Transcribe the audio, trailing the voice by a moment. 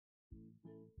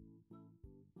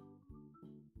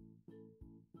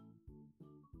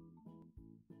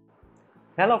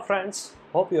Hello friends,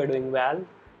 hope you are doing well.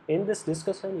 In this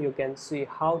discussion you can see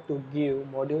how to give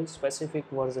module specific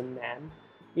version name.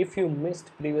 If you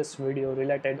missed previous video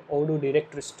related Odoo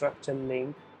directory structure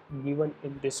link given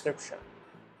in description.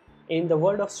 In the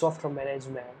world of software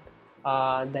management,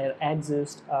 there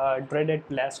exists a dreaded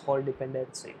place called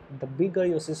dependency. The bigger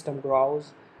your system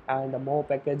grows and the more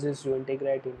packages you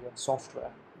integrate in your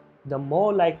software, the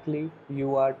more likely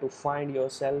you are to find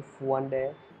yourself one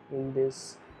day in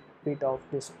this pit of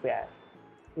despair.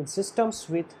 In systems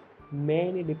with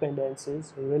many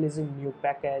dependencies, releasing new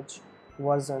package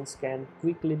versions can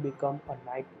quickly become a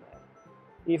nightmare.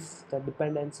 If the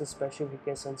dependency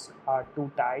specifications are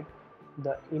too tight,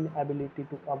 the inability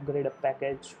to upgrade a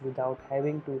package without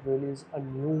having to release a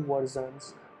new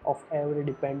versions of every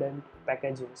dependent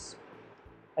packages.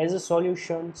 As a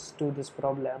solution to this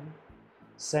problem,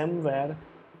 Semver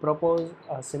proposed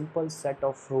a simple set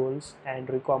of rules and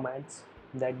requirements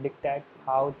that dictate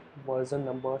how version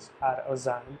numbers are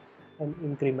assigned and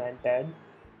incremented.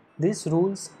 These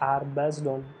rules are based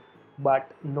on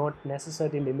but not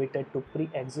necessarily limited to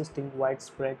pre-existing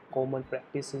widespread common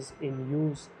practices in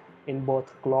use in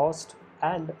both closed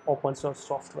and open source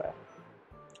software.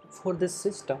 For this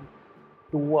system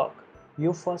to work,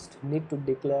 you first need to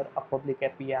declare a public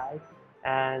API,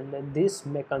 and this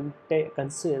may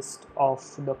consist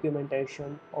of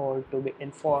documentation or to be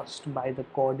enforced by the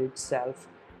code itself.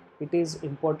 It is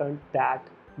important that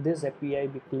this API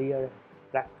be clear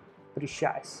and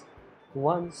precise.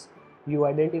 Once you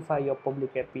identify your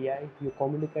public API, you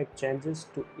communicate changes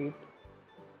to it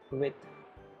with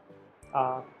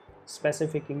uh,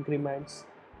 specific increments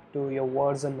to your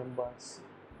version numbers.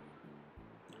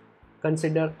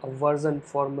 Consider a version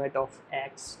format of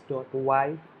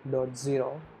x.y.0.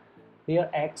 Here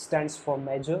x stands for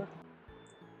major,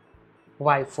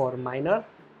 y for minor,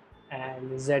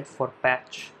 and z for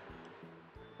patch.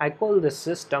 I call this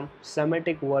system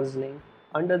semantic versioning.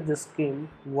 Under this scheme,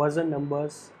 version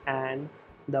numbers and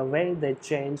the way they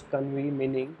change convey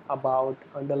meaning about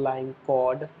underlying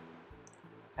code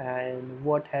and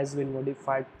what has been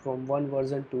modified from one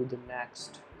version to the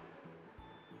next.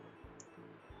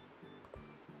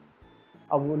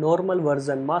 A normal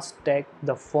version must take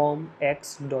the form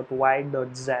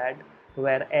x.y.z,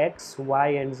 where x, y,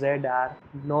 and z are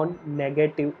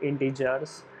non-negative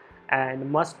integers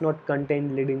and must not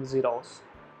contain leading zeros.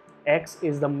 X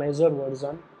is the major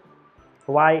version,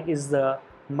 y is the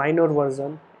minor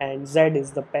version, and z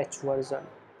is the patch version.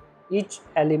 Each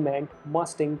element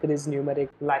must increase numeric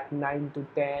like 9 to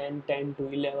 10, 10 to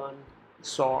 11,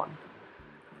 so on.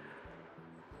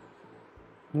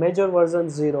 Major version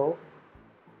 0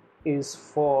 is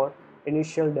for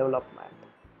initial development.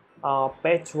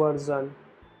 Patch version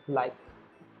like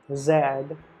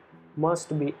Z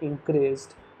must be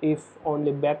increased if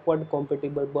only backward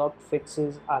compatible bug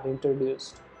fixes are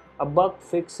introduced. A bug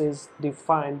fix is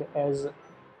defined as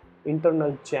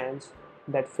internal change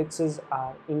that fixes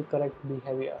are incorrect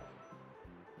behavior.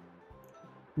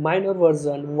 Minor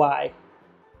version Y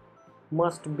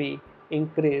must be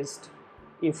increased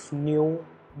if new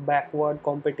backward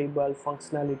compatible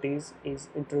functionalities is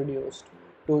introduced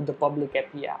to the public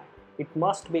API. It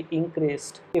must be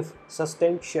increased if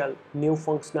substantial new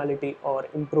functionality or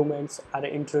improvements are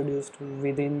introduced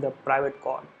within the private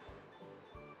code.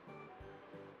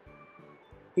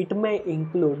 It may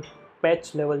include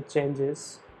patch level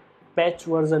changes. Patch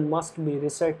version must be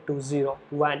reset to 0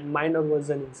 when minor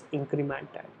version is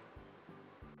incremented.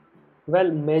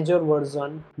 Well, major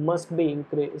version must be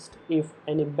increased if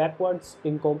any backwards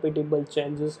incompatible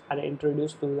changes are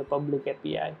introduced to the public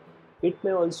API. It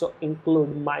may also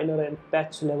include minor and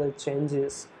patch level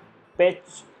changes.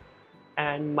 Patch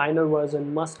and minor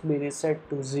version must be reset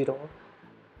to 0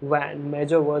 when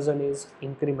major version is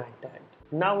incremented.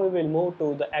 Now we will move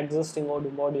to the existing Odoo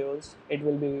modules. It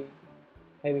will be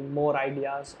having more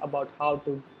ideas about how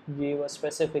to give a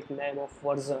specific name of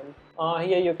version.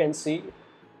 Here you can see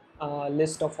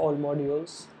list of all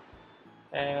modules.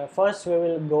 First we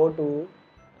will go to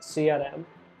CRM,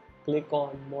 click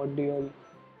on module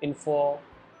info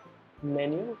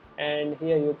menu, and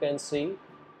here you can see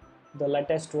the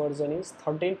latest version is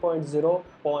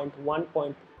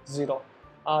 13.0.1.0.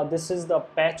 This is the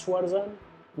patch version,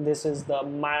 this is the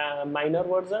minor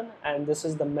version, and this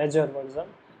is the major version,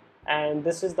 and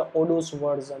this is the Odoo's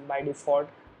version by default.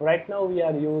 Right now we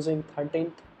are using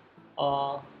 13th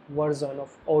version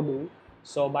of Odoo,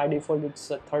 so by default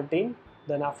it's 13,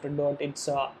 then after that it's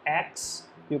X.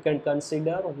 You can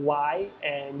consider Y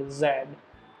and Z.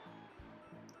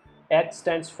 X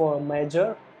stands for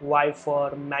major, Y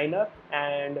for minor,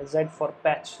 and Z for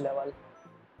patch level.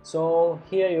 So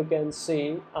here you can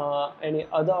see any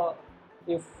other.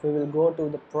 If we will go to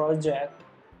the project,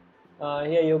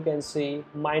 here you can see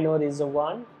minor is a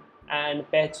 1 and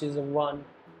patch is a 1.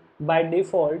 By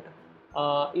default,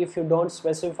 if you don't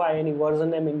specify any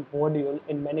version naming module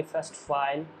in manifest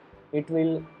file, it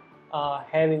will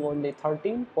having only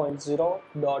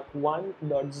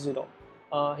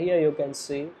 13.0.1.0. Here you can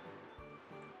see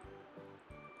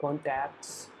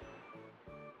contacts.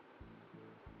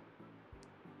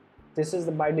 This is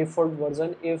the by default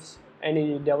version. If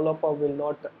any developer will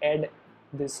not add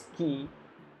this key,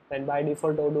 then by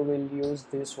default Odoo will use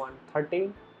this one,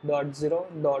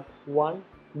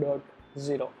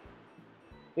 13.0.1.0.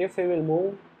 If we will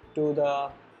move to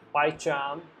the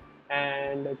Pycharm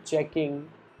and checking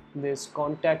this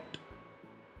contact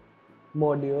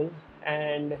module,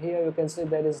 and here you can see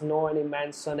there is no any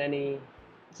mention any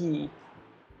key,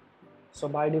 so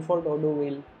by default Odoo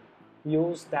will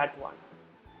use that one.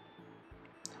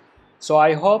 So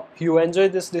I hope you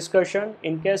enjoyed this discussion.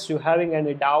 In case you having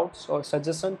any doubts or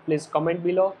suggestion, please comment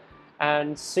below,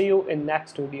 and see you in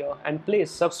next video. And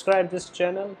please subscribe this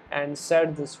channel and share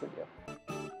this video.